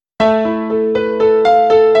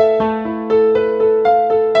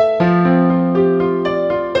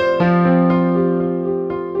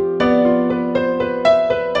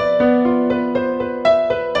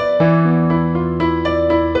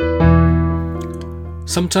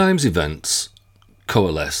Sometimes events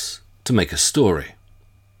coalesce to make a story.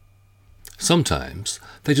 Sometimes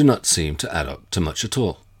they do not seem to add up to much at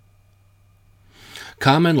all.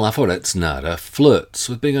 Carmen Laforet's Nada flirts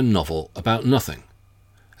with being a novel about nothing,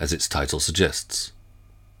 as its title suggests.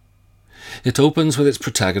 It opens with its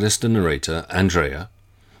protagonist and narrator, Andrea,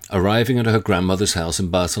 arriving at her grandmother's house in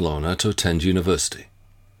Barcelona to attend university,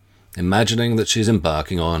 imagining that she is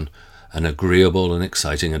embarking on an agreeable and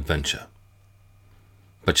exciting adventure.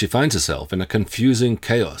 But she finds herself in a confusing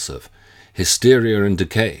chaos of hysteria and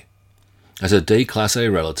decay, as her day Class A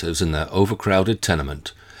relatives in their overcrowded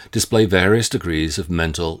tenement display various degrees of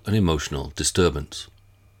mental and emotional disturbance.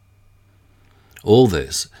 All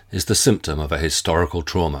this is the symptom of a historical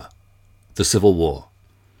trauma, the Civil War,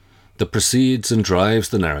 that precedes and drives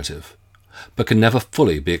the narrative, but can never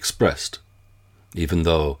fully be expressed, even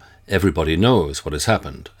though everybody knows what has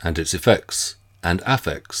happened, and its effects and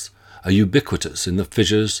affects are ubiquitous in the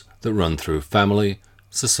fissures that run through family,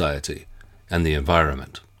 society, and the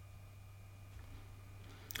environment.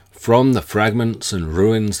 From the fragments and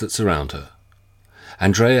ruins that surround her,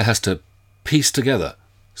 Andrea has to piece together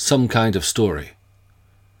some kind of story,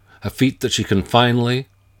 a feat that she can finally,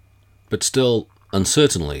 but still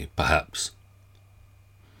uncertainly perhaps,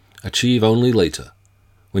 achieve only later,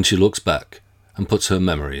 when she looks back and puts her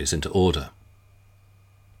memories into order.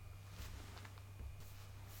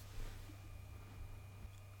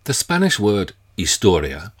 The Spanish word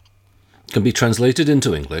historia can be translated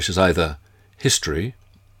into English as either history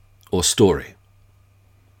or story.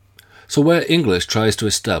 So where English tries to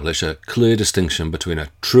establish a clear distinction between a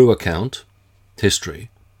true account, history,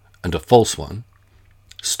 and a false one,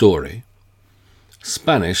 story,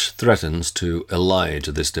 Spanish threatens to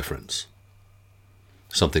elide this difference.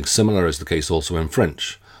 Something similar is the case also in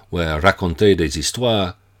French, where raconter des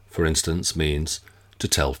histoires, for instance, means to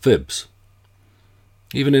tell fibs.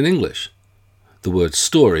 Even in English, the word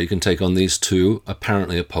story can take on these two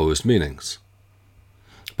apparently opposed meanings.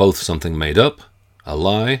 Both something made up, a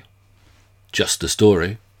lie, just a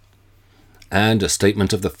story, and a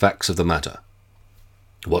statement of the facts of the matter.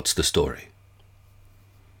 What's the story?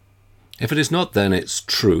 If it is not then its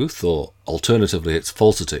truth, or alternatively its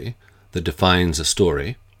falsity, that defines a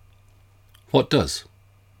story, what does?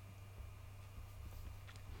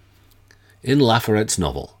 In Laforet's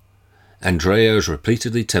novel, Andrea is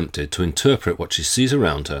repeatedly tempted to interpret what she sees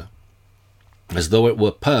around her as though it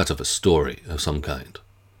were part of a story of some kind.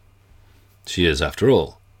 She is, after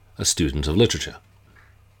all, a student of literature.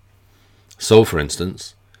 So, for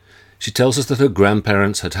instance, she tells us that her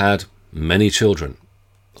grandparents had had many children,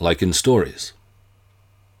 like in stories.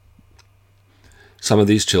 Some of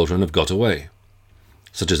these children have got away,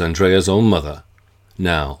 such as Andrea's own mother,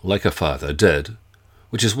 now, like her father, dead,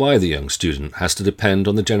 which is why the young student has to depend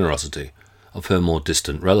on the generosity of her more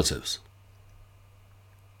distant relatives.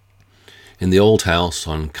 In the old house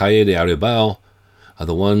on Calle de Aribao are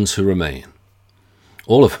the ones who remain,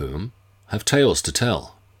 all of whom have tales to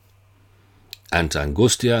tell. Aunt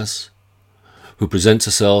Angustias, who presents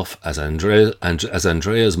herself as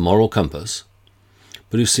Andrea's moral compass,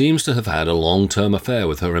 but who seems to have had a long-term affair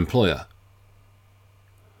with her employer.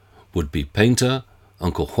 Would-be painter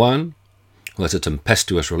Uncle Juan, who has a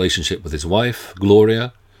tempestuous relationship with his wife,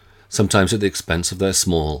 Gloria, sometimes at the expense of their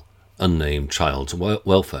small, unnamed child's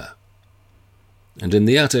welfare. And in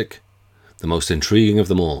the attic, the most intriguing of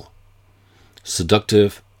them all,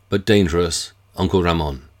 seductive but dangerous Uncle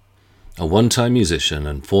Ramon, a one-time musician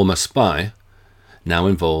and former spy, now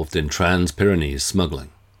involved in trans-Pyrenees smuggling.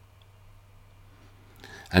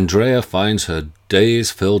 Andrea finds her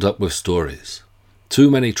days filled up with stories,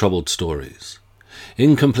 too many troubled stories,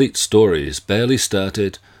 incomplete stories barely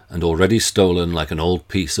started and already stolen like an old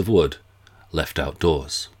piece of wood left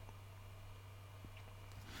outdoors.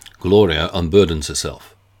 Gloria unburdens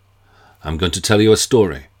herself. I'm going to tell you a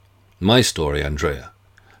story, my story, Andrea,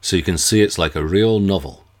 so you can see it's like a real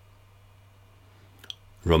novel.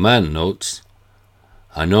 Roman notes,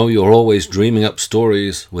 I know you're always dreaming up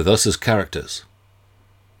stories with us as characters.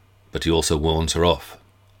 But he also warns her off.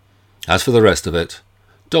 As for the rest of it,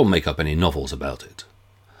 don't make up any novels about it.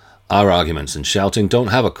 Our arguments and shouting don't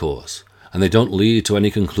have a cause, and they don't lead to any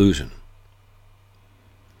conclusion.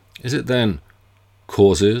 Is it then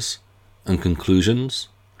causes and conclusions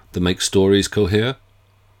that make stories cohere?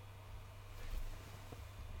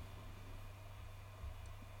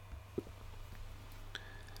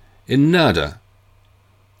 In Nada,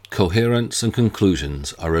 coherence and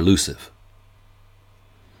conclusions are elusive.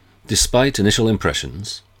 Despite initial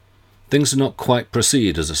impressions, things do not quite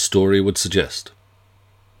proceed as a story would suggest.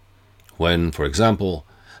 When, for example,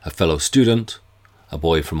 a fellow student, a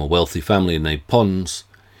boy from a wealthy family named Pons,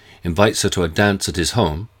 invites her to a dance at his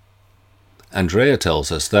home, Andrea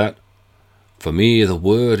tells us that, "For me the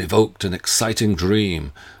word evoked an exciting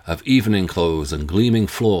dream of evening clothes and gleaming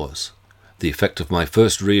floors, the effect of my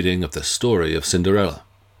first reading of the story of Cinderella."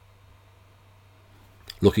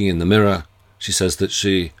 Looking in the mirror, she says that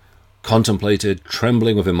she contemplated,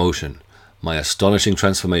 trembling with emotion, my astonishing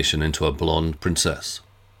transformation into a blonde princess.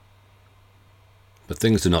 But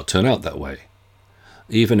things do not turn out that way.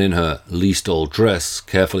 Even in her least old dress,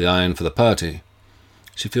 carefully ironed for the party,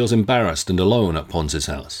 she feels embarrassed and alone at Pons's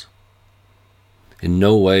house. In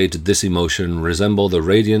no way did this emotion resemble the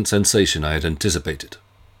radiant sensation I had anticipated.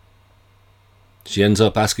 She ends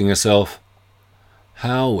up asking herself,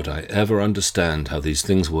 how would I ever understand how these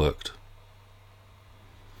things worked?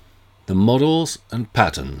 The models and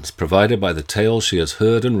patterns provided by the tales she has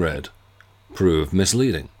heard and read prove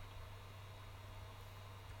misleading.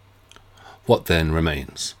 What then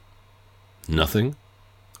remains? Nothing,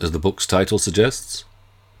 as the book's title suggests?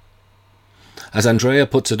 As Andrea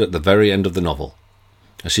puts it at the very end of the novel,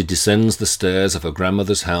 as she descends the stairs of her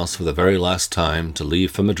grandmother's house for the very last time to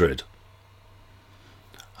leave for Madrid,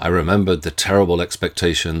 I remembered the terrible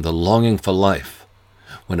expectation, the longing for life,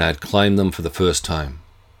 when I had climbed them for the first time.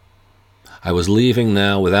 I was leaving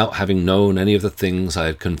now without having known any of the things I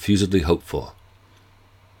had confusedly hoped for.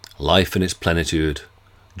 Life in its plenitude,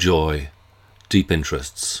 joy, deep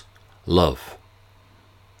interests, love.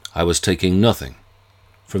 I was taking nothing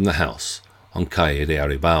from the house on Calle de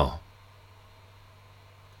Aribao.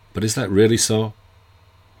 But is that really so?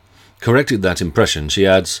 Correcting that impression, she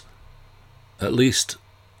adds, "At least,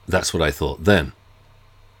 that's what I thought then."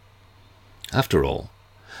 After all,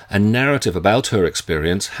 a narrative about her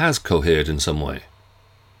experience has cohered in some way.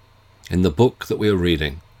 In the book that we are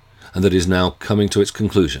reading, and that is now coming to its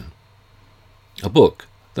conclusion, a book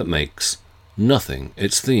that makes nothing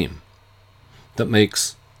its theme, that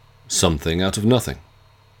makes something out of nothing.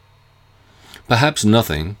 Perhaps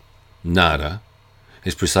nothing, nada,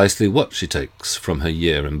 is precisely what she takes from her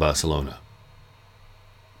year in Barcelona.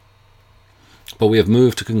 But we have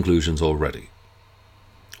moved to conclusions already.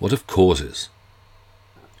 What of causes?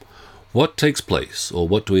 What takes place, or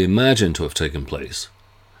what do we imagine to have taken place,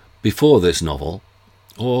 before this novel,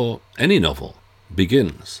 or any novel,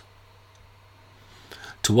 begins?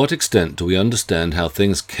 To what extent do we understand how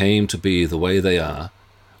things came to be the way they are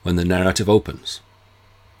when the narrative opens,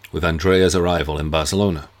 with Andrea's arrival in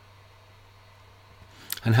Barcelona?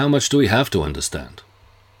 And how much do we have to understand?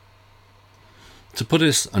 To put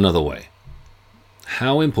this another way,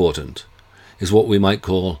 how important is what we might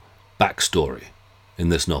call backstory in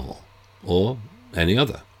this novel, or any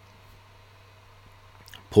other?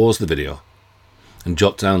 Pause the video and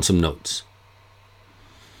jot down some notes.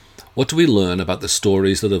 What do we learn about the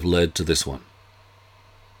stories that have led to this one?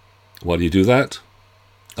 While you do that,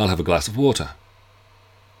 I'll have a glass of water,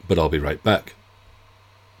 but I'll be right back.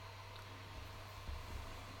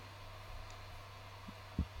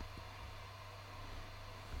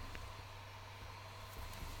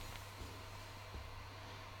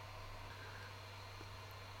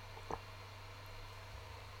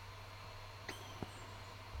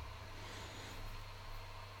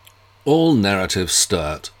 All narratives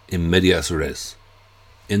start in medias res,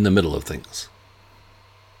 in the middle of things.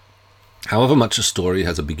 However much a story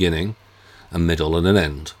has a beginning, a middle, and an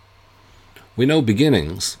end, we know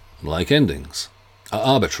beginnings, like endings, are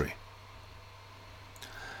arbitrary.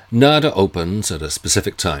 Nada opens at a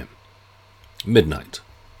specific time, midnight,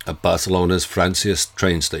 at Barcelona's Francias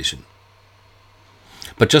train station.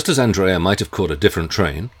 But just as Andrea might have caught a different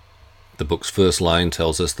train, the book's first line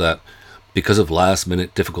tells us that because of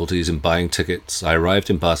last-minute difficulties in buying tickets, I arrived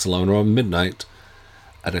in Barcelona on midnight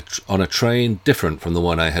on a train different from the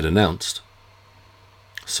one I had announced.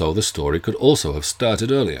 So the story could also have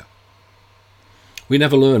started earlier. We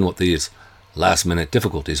never learn what these last-minute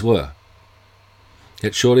difficulties were.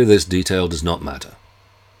 Yet surely this detail does not matter.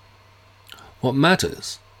 What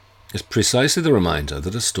matters is precisely the reminder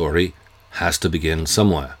that a story has to begin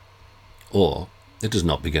somewhere, or it does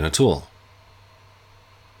not begin at all.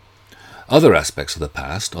 Other aspects of the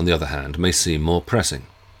past, on the other hand, may seem more pressing.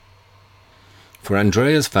 For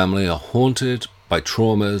Andrea's family are haunted by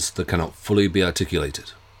traumas that cannot fully be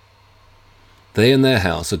articulated. They and their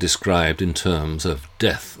house are described in terms of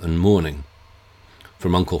death and mourning,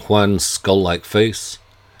 from Uncle Juan's skull-like face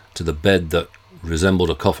to the bed that resembled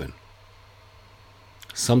a coffin.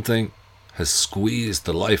 Something has squeezed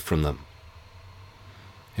the life from them.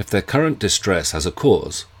 If their current distress has a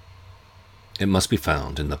cause, it must be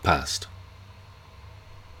found in the past.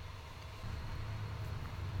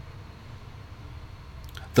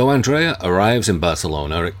 Though Andrea arrives in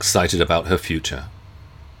Barcelona excited about her future,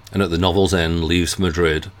 and at the novel's end leaves for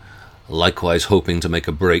Madrid, likewise hoping to make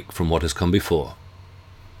a break from what has come before,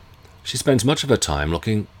 she spends much of her time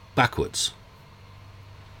looking backwards.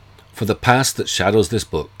 For the past that shadows this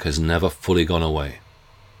book has never fully gone away.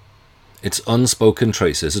 Its unspoken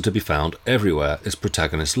traces are to be found everywhere its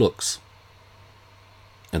protagonist looks.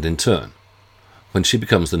 And in turn, when she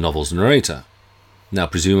becomes the novel's narrator, now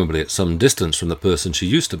presumably at some distance from the person she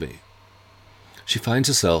used to be, she finds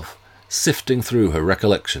herself sifting through her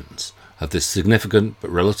recollections of this significant but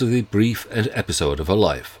relatively brief episode of her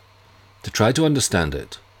life to try to understand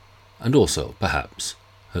it, and also, perhaps,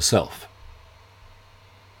 herself.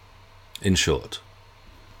 In short,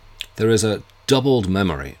 there is a doubled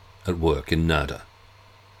memory at work in Nada.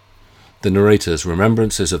 The narrator's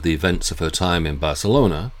remembrances of the events of her time in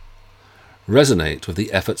Barcelona resonate with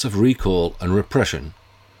the efforts of recall and repression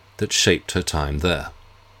that shaped her time there.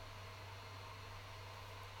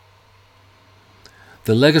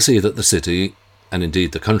 The legacy that the city, and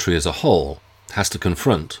indeed the country as a whole, has to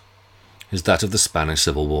confront is that of the Spanish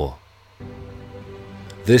Civil War.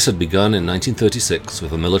 This had begun in 1936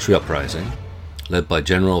 with a military uprising led by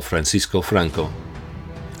General Francisco Franco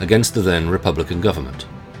against the then Republican government.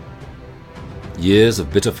 Years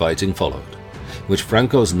of bitter fighting followed, in which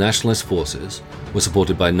Franco's nationalist forces were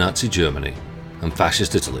supported by Nazi Germany and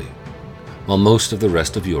Fascist Italy, while most of the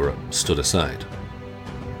rest of Europe stood aside.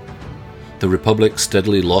 The Republic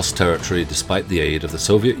steadily lost territory despite the aid of the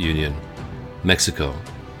Soviet Union, Mexico,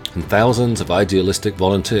 and thousands of idealistic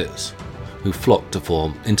volunteers who flocked to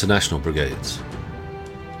form international brigades.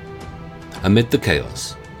 Amid the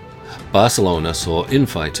chaos, Barcelona saw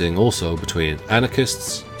infighting also between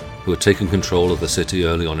anarchists, who had taken control of the city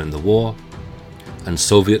early on in the war, and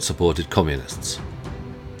Soviet-supported communists.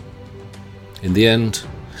 In the end,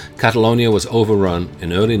 Catalonia was overrun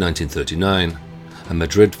in early 1939, and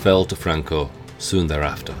Madrid fell to Franco soon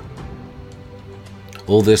thereafter.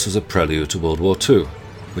 All this was a prelude to World War II,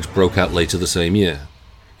 which broke out later the same year,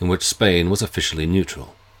 in which Spain was officially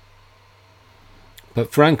neutral.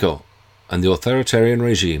 But Franco and the authoritarian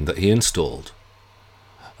regime that he installed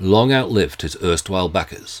long outlived his erstwhile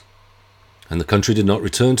backers, and the country did not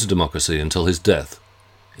return to democracy until his death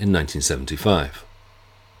in 1975.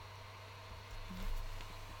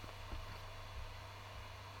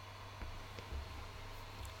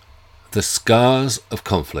 The scars of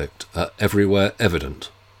conflict are everywhere evident,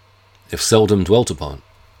 if seldom dwelt upon,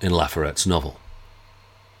 in Laforet's novel.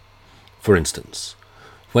 For instance,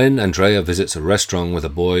 when Andrea visits a restaurant with a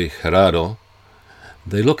boy, Gerardo,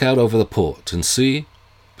 they look out over the port and see,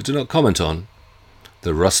 but do not comment on,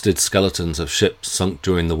 the rusted skeletons of ships sunk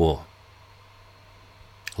during the war.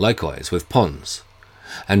 Likewise with Pons,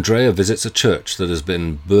 Andrea visits a church that has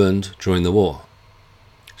been burned during the war.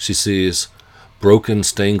 She sees broken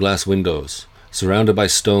stained glass windows surrounded by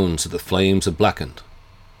stones that the flames had blackened,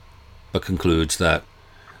 but concludes that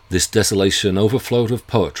this desolation overflowed with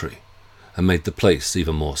poetry and made the place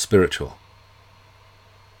even more spiritual.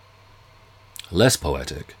 Less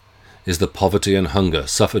poetic is the poverty and hunger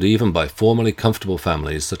suffered even by formerly comfortable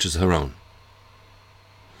families such as her own.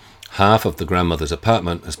 Half of the grandmother's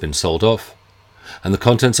apartment has been sold off, and the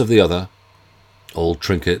contents of the other, old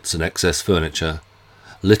trinkets and excess furniture,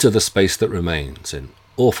 litter the space that remains in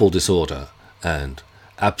awful disorder and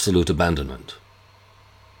absolute abandonment.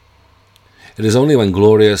 It is only when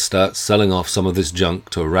Gloria starts selling off some of this junk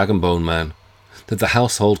to a rag-and-bone man that the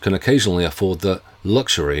household can occasionally afford the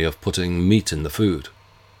luxury of putting meat in the food.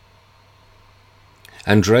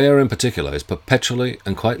 Andrea in particular is perpetually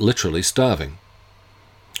and quite literally starving,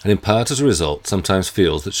 and in part as a result sometimes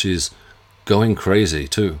feels that she's going crazy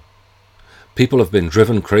too. People have been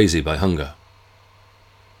driven crazy by hunger.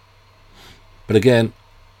 But again,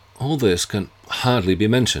 all this can hardly be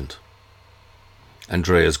mentioned.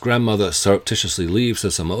 Andrea's grandmother surreptitiously leaves her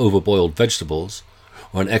some overboiled vegetables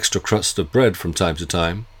or an extra crust of bread from time to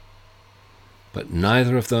time, but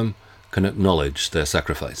neither of them can acknowledge their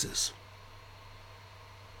sacrifices.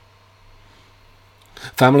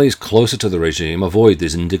 Families closer to the regime avoid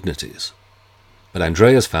these indignities, but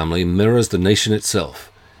Andrea's family mirrors the nation itself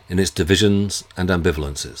in its divisions and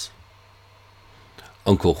ambivalences.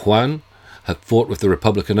 Uncle Juan had fought with the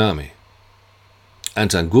Republican army.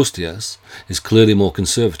 Aunt Angustias is clearly more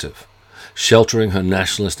conservative, sheltering her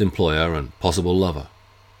nationalist employer and possible lover.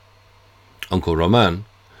 Uncle Roman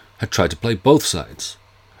had tried to play both sides,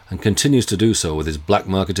 and continues to do so with his black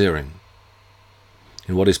marketeering.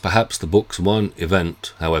 In what is perhaps the book's one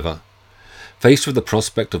event, however, faced with the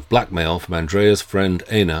prospect of blackmail from Andrea's friend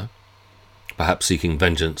Ena, perhaps seeking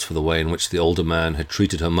vengeance for the way in which the older man had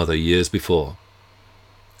treated her mother years before,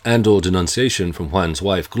 and or denunciation from Juan's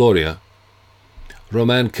wife, Gloria,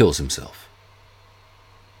 Roman kills himself.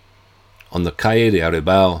 On the Calle de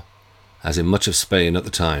Aribao, as in much of Spain at the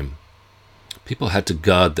time, people had to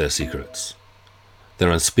guard their secrets, their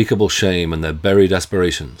unspeakable shame and their buried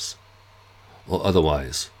aspirations, or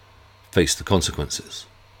otherwise face the consequences.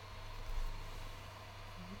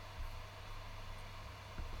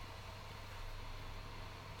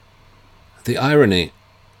 The irony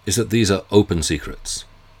is that these are open secrets.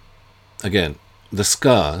 Again, the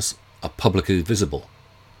scars are publicly visible,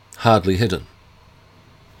 hardly hidden.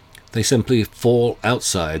 They simply fall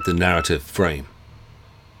outside the narrative frame.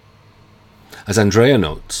 As Andrea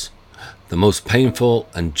notes, the most painful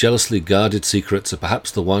and jealously guarded secrets are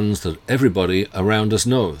perhaps the ones that everybody around us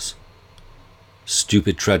knows.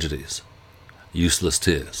 Stupid tragedies, useless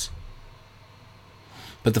tears.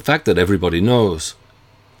 But the fact that everybody knows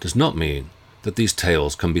does not mean that these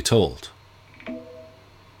tales can be told.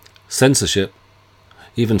 Censorship,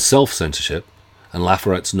 even self-censorship, and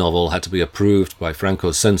Laforet's novel had to be approved by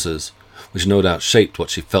Franco's censors, which no doubt shaped what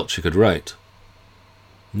she felt she could write,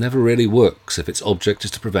 never really works if its object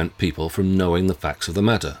is to prevent people from knowing the facts of the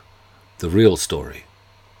matter, the real story.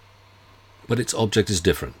 But its object is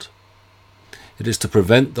different. It is to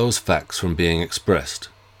prevent those facts from being expressed,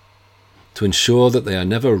 to ensure that they are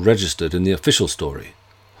never registered in the official story,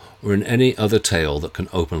 or in any other tale that can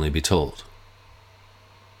openly be told.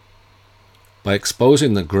 By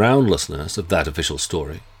exposing the groundlessness of that official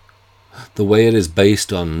story, the way it is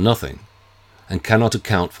based on nothing, and cannot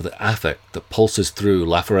account for the affect that pulses through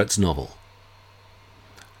Laforet's novel,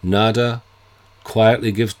 Nada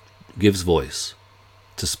quietly gives voice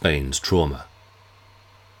to Spain's trauma.